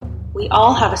We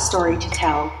all have a story to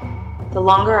tell. The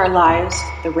longer our lives,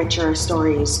 the richer our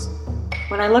stories.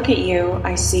 When I look at you,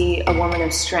 I see a woman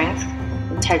of strength,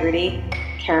 integrity,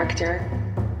 character.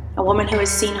 A woman who has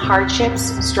seen hardships,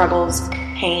 struggles,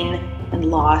 pain, and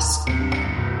loss.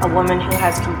 A woman who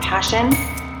has compassion,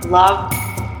 love,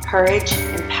 courage,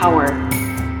 and power.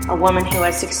 A woman who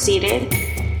has succeeded,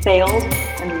 failed,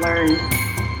 and learned.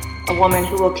 A woman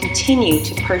who will continue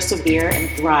to persevere and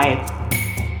thrive.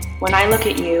 When I look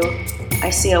at you, I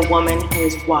see a woman who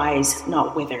is wise,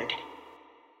 not withered.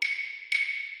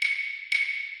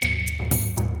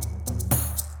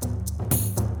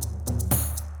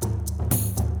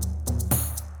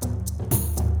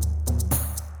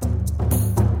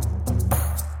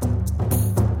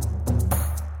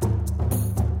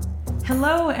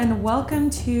 Hello and welcome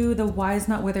to the Wise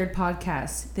Not Withered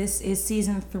podcast. This is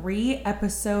season 3,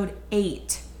 episode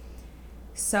 8.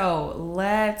 So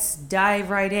let's dive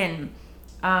right in.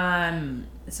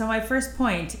 So my first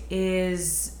point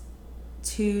is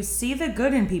to see the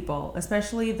good in people,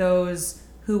 especially those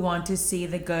who want to see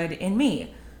the good in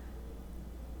me.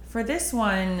 For this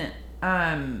one,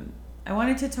 I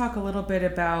wanted to talk a little bit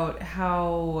about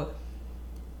how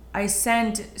I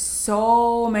sent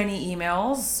so many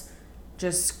emails,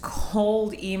 just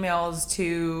cold emails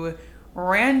to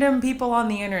random people on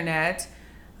the internet.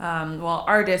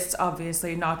 Artists,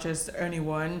 obviously, not just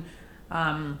anyone.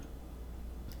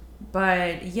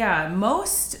 But yeah,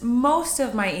 most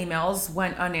of my emails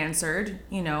went unanswered,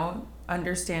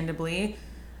 understandably.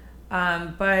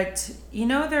 But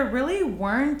there really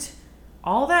weren't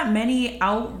all that many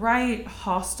outright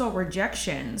hostile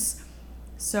rejections.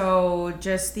 So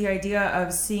just the idea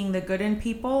of seeing the good in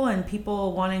people and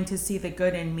people wanting to see the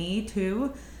good in me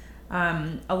too.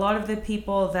 A lot of the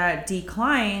people that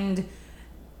declined,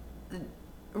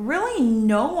 really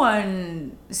no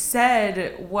one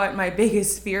said what my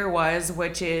biggest fear was,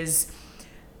 which is,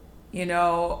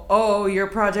 oh, your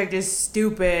project is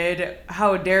stupid.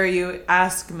 How dare you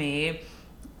ask me?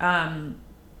 There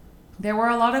were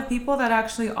a lot of people that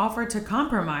actually offered to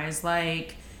compromise,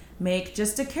 like make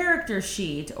just a character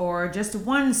sheet or just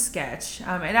one sketch. It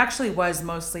actually was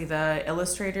mostly the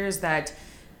illustrators that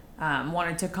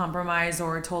wanted to compromise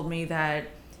or told me that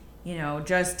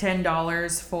just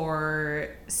 $10 for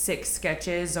 6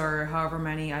 sketches or however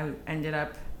many I ended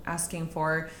up asking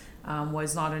for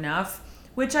was not enough,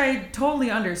 which I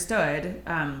totally understood.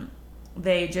 A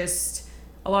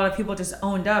lot of people just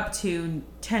owned up to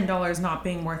 $10 not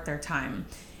being worth their time.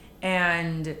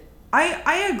 And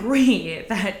I agree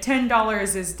that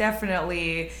 $10 is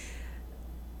definitely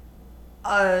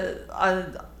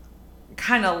a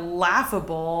kind of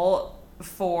laughable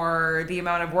for the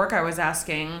amount of work I was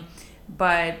asking,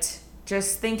 but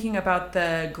just thinking about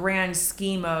the grand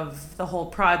scheme of the whole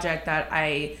project, that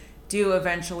I do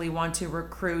eventually want to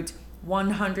recruit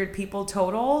 100 people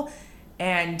total,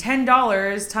 and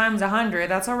 $10 times 100,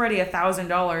 that's already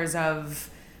 $1,000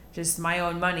 of just my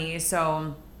own money.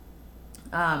 So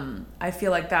I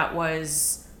feel like that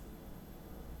was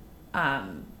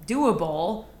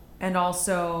doable, and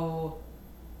also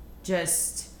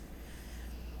just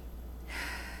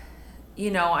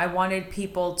I wanted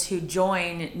people to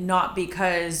join, not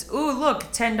because, ooh, look,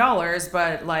 $10,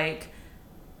 but like,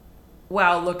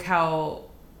 wow, look how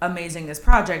amazing this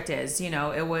project is.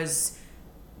 It was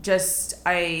just,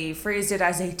 I phrased it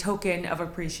as a token of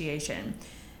appreciation.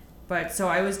 But so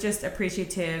I was just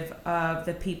appreciative of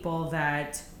the people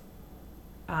that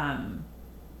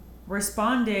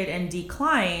responded and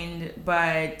declined,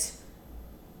 but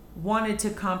wanted to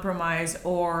compromise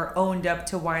or owned up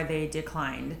to why they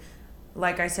declined.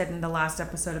 Like I said in the last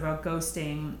episode about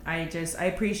ghosting, I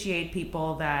appreciate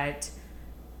people that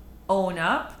own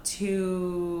up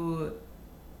to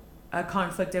a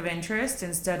conflict of interest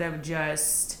instead of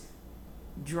just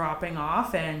dropping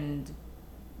off and,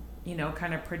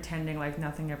 kind of pretending like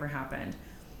nothing ever happened.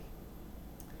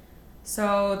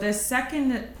 So the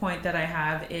second point that I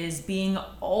have is being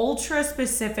ultra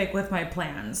specific with my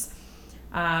plans.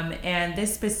 And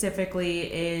this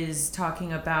specifically is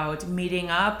talking about meeting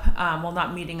up.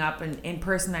 Not meeting up in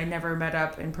person. I never met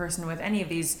up in person with any of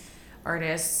these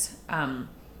artists.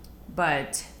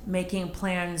 But making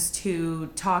plans to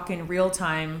talk in real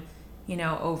time,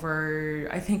 over,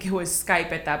 I think it was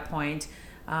Skype at that point.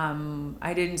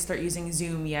 I didn't start using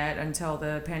Zoom yet until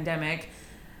the pandemic.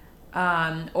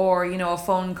 Or, a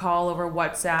phone call over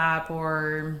WhatsApp,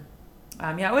 or,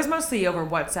 it was mostly over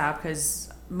WhatsApp because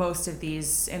most of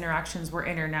these interactions were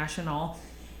international.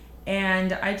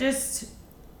 And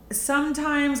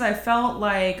sometimes I felt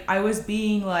like I was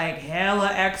being like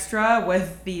hella extra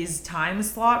with these time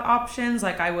slot options.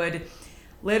 Like I would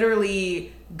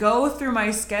literally go through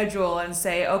my schedule and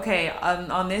say, okay,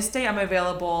 on this day I'm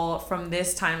available from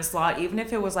this time slot, even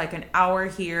if it was like an hour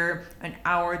here, an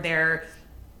hour there.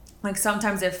 Like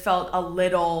sometimes it felt a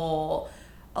little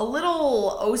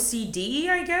OCD,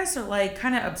 I guess, or like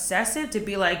kind of obsessive to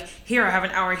be like, here, I have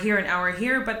an hour here, an hour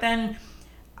here. But then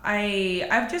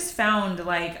I've just found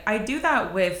like I do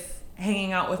that with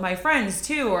hanging out with my friends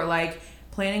too, or like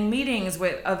planning meetings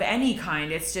of any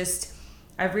kind. It's just,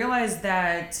 I've realized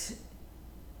that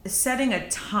setting a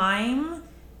time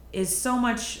is so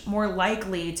much more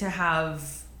likely to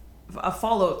have a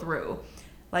follow through.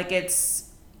 Like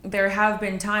there have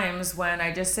been times when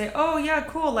I just say, oh yeah,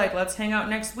 cool, like let's hang out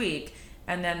next week.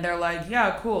 And then they're like,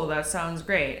 yeah, cool, that sounds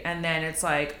great. And then it's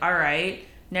like, all right,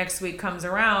 next week comes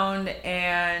around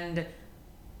and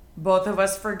both of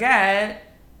us forget,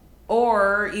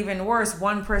 or even worse,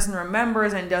 one person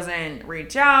remembers and doesn't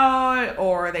reach out,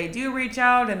 or they do reach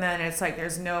out and then it's like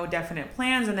there's no definite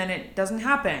plans and then it doesn't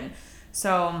happen.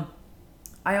 So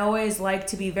I always like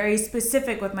to be very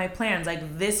specific with my plans.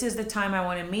 Like, this is the time I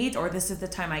want to meet, or this is the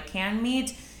time I can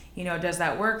meet. You know, does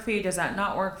that work for you? Does that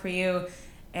not work for you?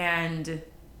 And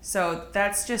so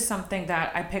that's just something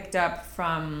that I picked up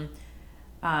from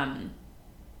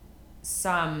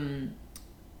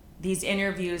these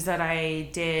interviews that I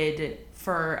did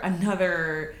for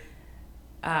another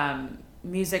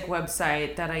music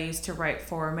website that I used to write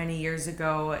for many years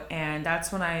ago. And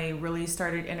that's when I really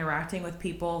started interacting with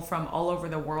people from all over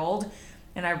the world.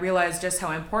 And I realized just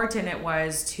how important it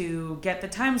was to get the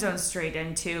time zones straight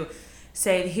and to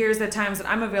say, here's the times that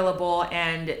I'm available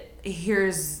and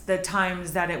here's the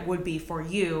times that it would be for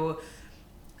you.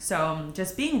 So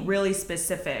just being really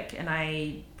specific. And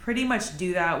I pretty much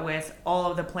do that with all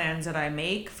of the plans that I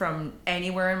make from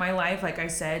anywhere in my life. Like I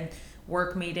said,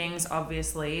 work meetings,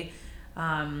 obviously.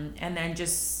 And then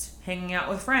just hanging out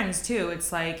with friends too.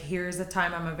 It's like, here's the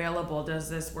time I'm available.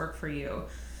 Does this work for you?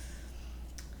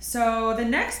 So the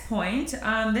next point,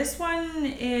 this one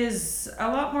is a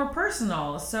lot more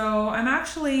personal. So I'm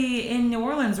actually in New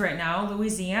Orleans right now,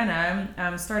 Louisiana.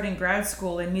 I'm starting grad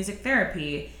school in music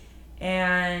therapy.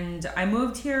 And I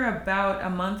moved here about a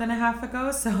month and a half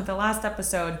ago. So the last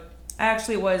episode, I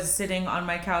actually was sitting on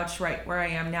my couch right where I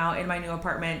am now in my new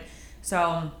apartment.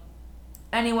 So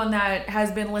anyone that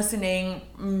has been listening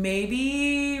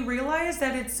maybe realize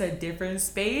that it's a different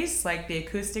space. Like the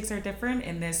acoustics are different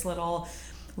in this little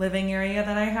living area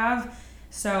that I have.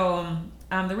 So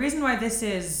the reason why this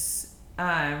is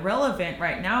relevant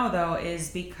right now, though, is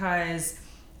because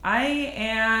I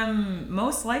am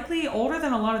most likely older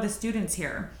than a lot of the students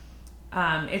here.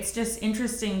 It's just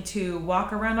interesting to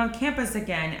walk around on campus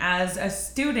again as a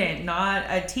student, not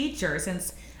a teacher,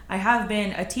 since I have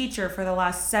been a teacher for the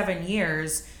last 7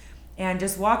 years, and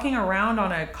just walking around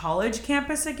on a college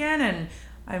campus again. And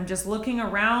I'm just looking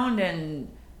around and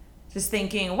just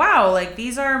thinking, wow, like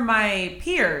these are my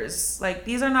peers. Like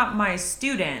these are not my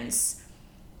students.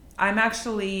 I'm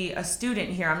actually a student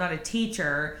here. I'm not a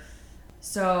teacher.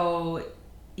 So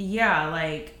yeah,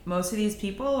 like most of these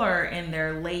people are in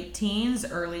their late teens,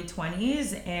 early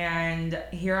 20s, and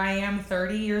here I am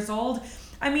 30 years old.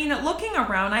 I mean, looking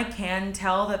around, I can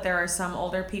tell that there are some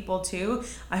older people too.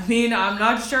 I mean, I'm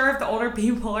not sure if the older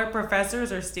people are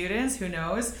professors or students, who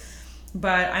knows?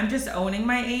 But I'm just owning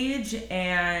my age,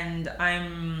 and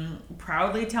I'm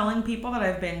proudly telling people that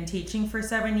I've been teaching for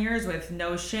 7 years with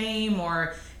no shame,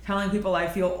 or telling people I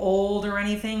feel old or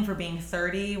anything for being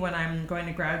 30 when I'm going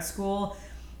to grad school.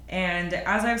 And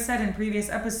as I've said in previous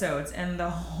episodes, and the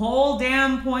whole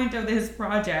damn point of this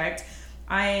project,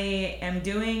 I am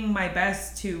doing my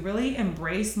best to really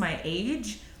embrace my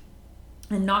age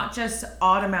and not just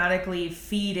automatically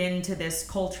feed into this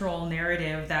cultural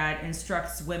narrative that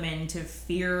instructs women to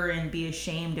fear and be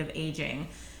ashamed of aging.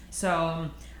 So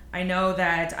I know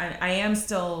that I am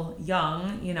still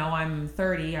young, you know, I'm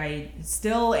 30. I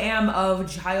still am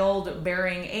of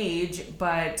childbearing age,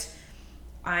 but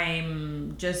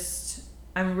I'm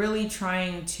really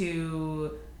trying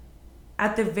to,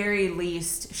 at the very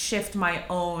least, shift my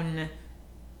own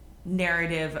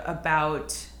narrative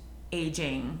about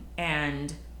aging,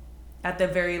 and at the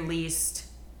very least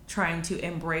trying to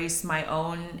embrace my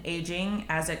own aging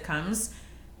as it comes.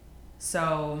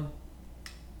 So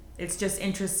it's just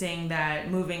interesting that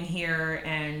moving here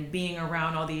and being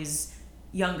around all these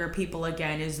younger people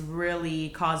again is really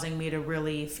causing me to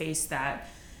really face that.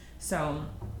 So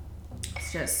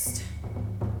it's just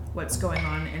what's going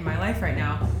on in my life right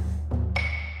now.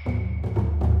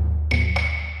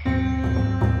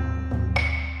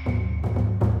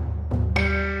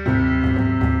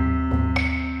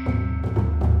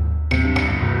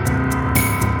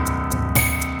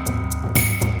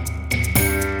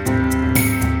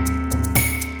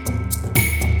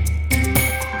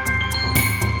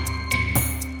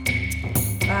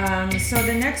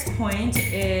 the next point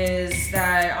is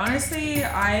that honestly,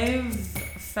 I've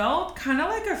felt kind of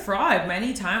like a fraud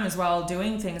many times while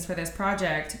doing things for this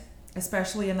project,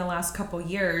 especially in the last couple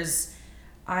years.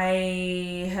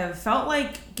 I have felt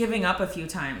like giving up a few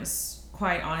times,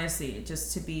 quite honestly,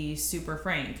 just to be super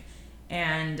frank.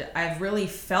 And I've really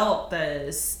felt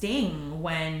the sting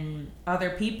when other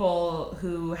people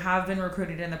who have been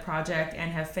recruited in the project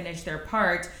and have finished their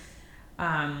part,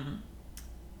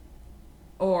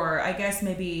 or I guess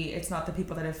maybe it's not the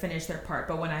people that have finished their part,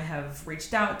 but when I have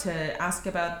reached out to ask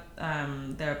about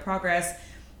their progress,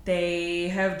 they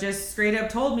have just straight up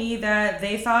told me that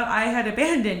they thought I had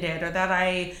abandoned it or that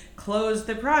I closed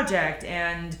the project.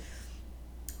 And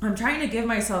I'm trying to give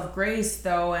myself grace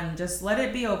though, and just let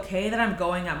it be okay that I'm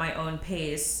going at my own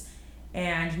pace,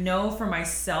 and know for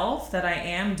myself that I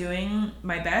am doing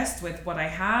my best with what I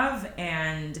have,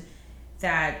 and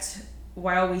that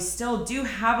while we still do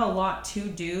have a lot to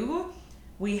do,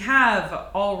 we have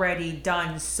already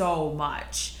done so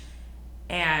much.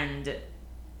 And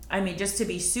I mean, just to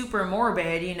be super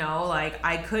morbid, like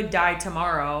I could die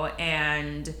tomorrow,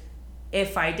 and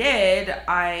if I did,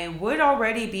 I would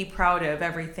already be proud of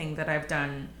everything that I've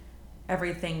done,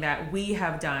 everything that we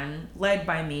have done, led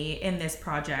by me in this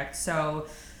project. So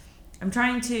I'm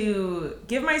trying to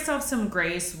give myself some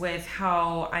grace with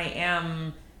how I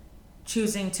am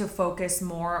choosing to focus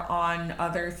more on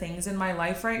other things in my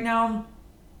life right now.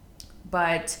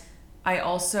 But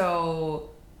I'm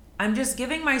just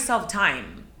giving myself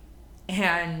time.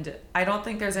 And I don't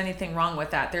think there's anything wrong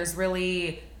with that. There's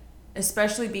really,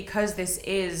 especially because this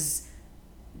is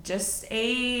just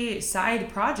a side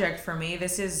project for me.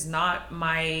 This is not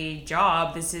my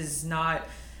job. This is not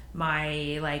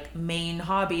my main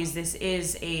hobbies. This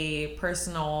is a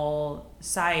personal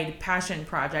side passion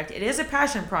project. It is a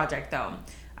passion project though.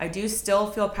 I do still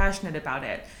feel passionate about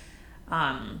it.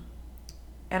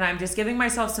 And I'm just giving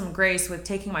myself some grace with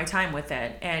taking my time with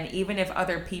it. And even if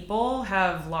other people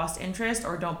have lost interest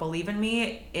or don't believe in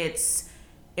me, it's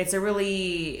a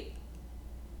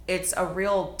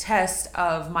real test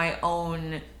of my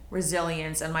own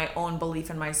resilience and my own belief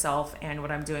in myself and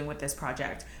what I'm doing with this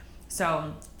project.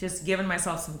 So just giving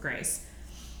myself some grace.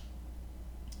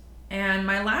 And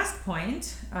my last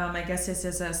point, I guess this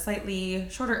is a slightly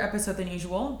shorter episode than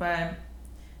usual, but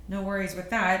no worries with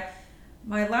that.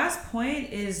 My last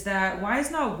point is that Wise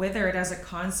Not Withered as a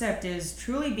concept is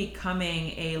truly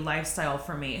becoming a lifestyle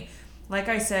for me. Like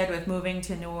I said, with moving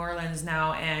to New Orleans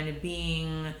now and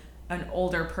being an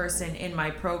older person in my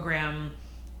program,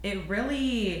 it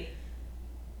really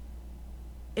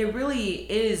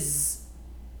is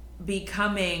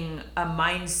becoming a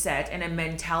mindset and a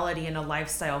mentality and a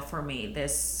lifestyle for me,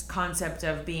 this concept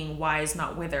of being wise,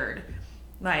 not withered.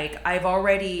 Like, I've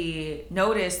already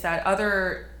noticed that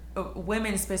other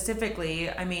women specifically,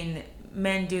 I mean,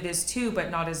 men do this too, but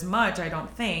not as much, I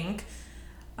don't think.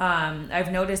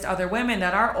 I've noticed other women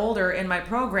that are older in my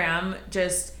program,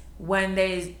 just when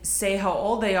they say how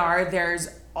old they are, there's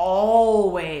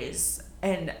always,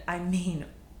 and I mean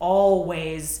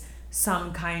always,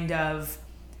 some kind of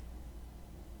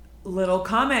little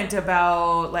comment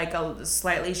about, like a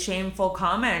slightly shameful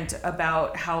comment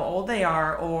about how old they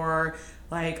are, or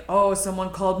like, oh,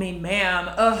 someone called me ma'am,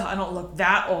 I don't look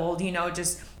that old,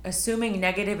 just assuming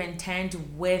negative intent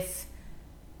with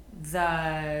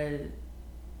the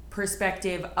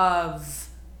perspective of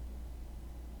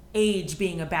age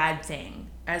being a bad thing.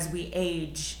 As we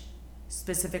age,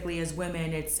 specifically as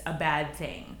women, it's a bad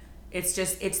thing. It's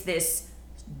this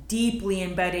deeply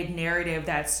embedded narrative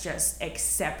that's just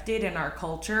accepted in our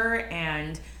culture,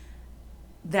 and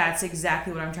that's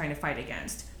exactly what I'm trying to fight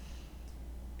against.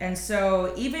 And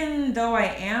so even though I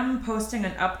am posting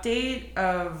an update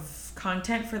of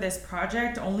content for this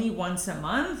project only once a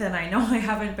month, and I know I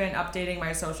haven't been updating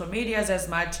my social medias as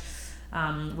much,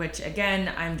 which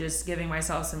again, I'm just giving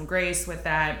myself some grace with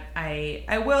that.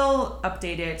 I will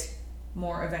update it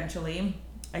more eventually.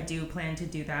 I do plan to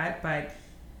do that, but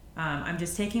I'm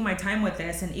just taking my time with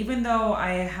this. And even though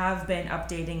I have been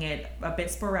updating it a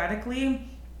bit sporadically,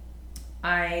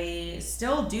 I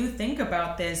still do think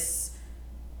about this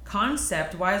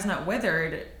concept, Wise Not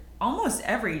Withered, almost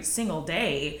every single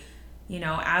day,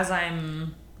 as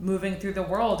I'm moving through the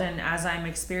world and as I'm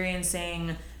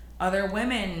experiencing other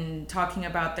women talking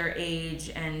about their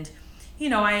age. And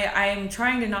I'm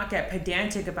trying to not get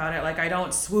pedantic about it. Like, I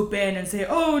don't swoop in and say,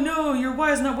 oh no, you're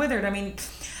wise not withered. I mean,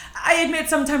 I admit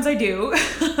sometimes I do,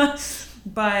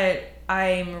 but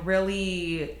I'm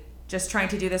really just trying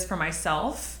to do this for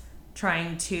myself,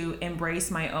 trying to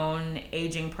embrace my own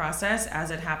aging process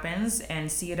as it happens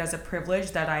and see it as a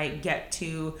privilege that I get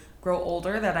to grow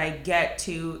older, that I get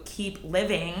to keep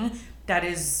living.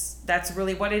 That's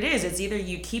really what it is. It's either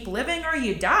you keep living or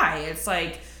you die. It's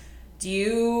like, do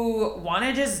you want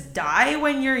to just die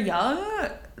when you're young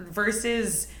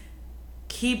versus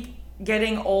keep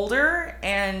getting older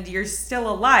and you're still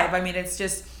alive? I mean, it's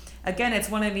just, again, it's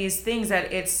one of these things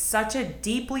that it's such a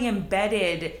deeply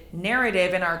embedded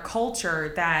narrative in our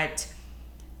culture that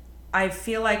I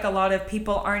feel like a lot of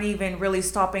people aren't even really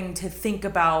stopping to think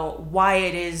about why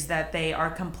it is that they are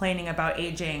complaining about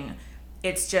aging.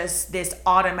 It's just this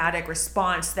automatic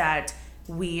response that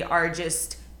we are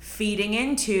just feeding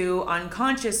into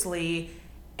unconsciously,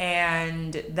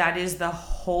 and that is the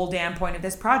whole damn point of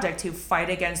this project, to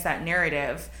fight against that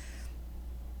narrative.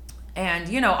 And,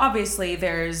 you know, obviously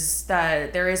there is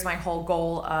my whole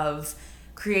goal of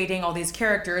creating all these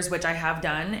characters, which I have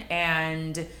done,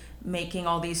 and making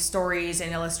all these stories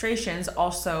and illustrations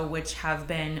also, which have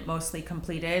been mostly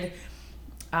completed.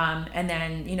 And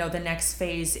then, you know, the next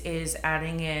phase is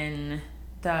adding in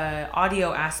the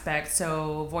audio aspect,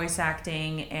 so voice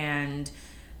acting and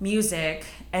music,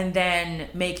 and then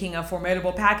making a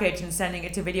formidable package and sending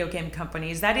it to video game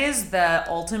companies. That is the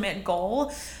ultimate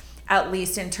goal, at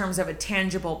least in terms of a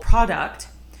tangible product.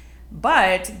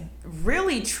 But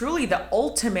really, truly, the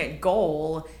ultimate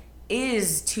goal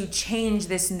is to change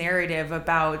this narrative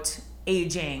about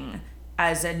aging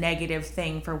as a negative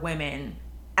thing for women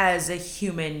as a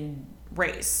human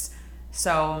race.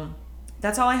 So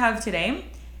that's all I have today.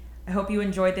 I hope you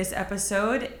enjoyed this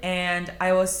episode, and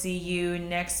I will see you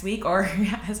next week, or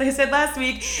as I said last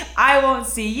week, I won't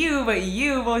see you, but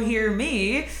you will hear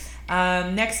me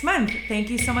next month. Thank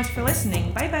you so much for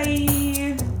listening. Bye bye.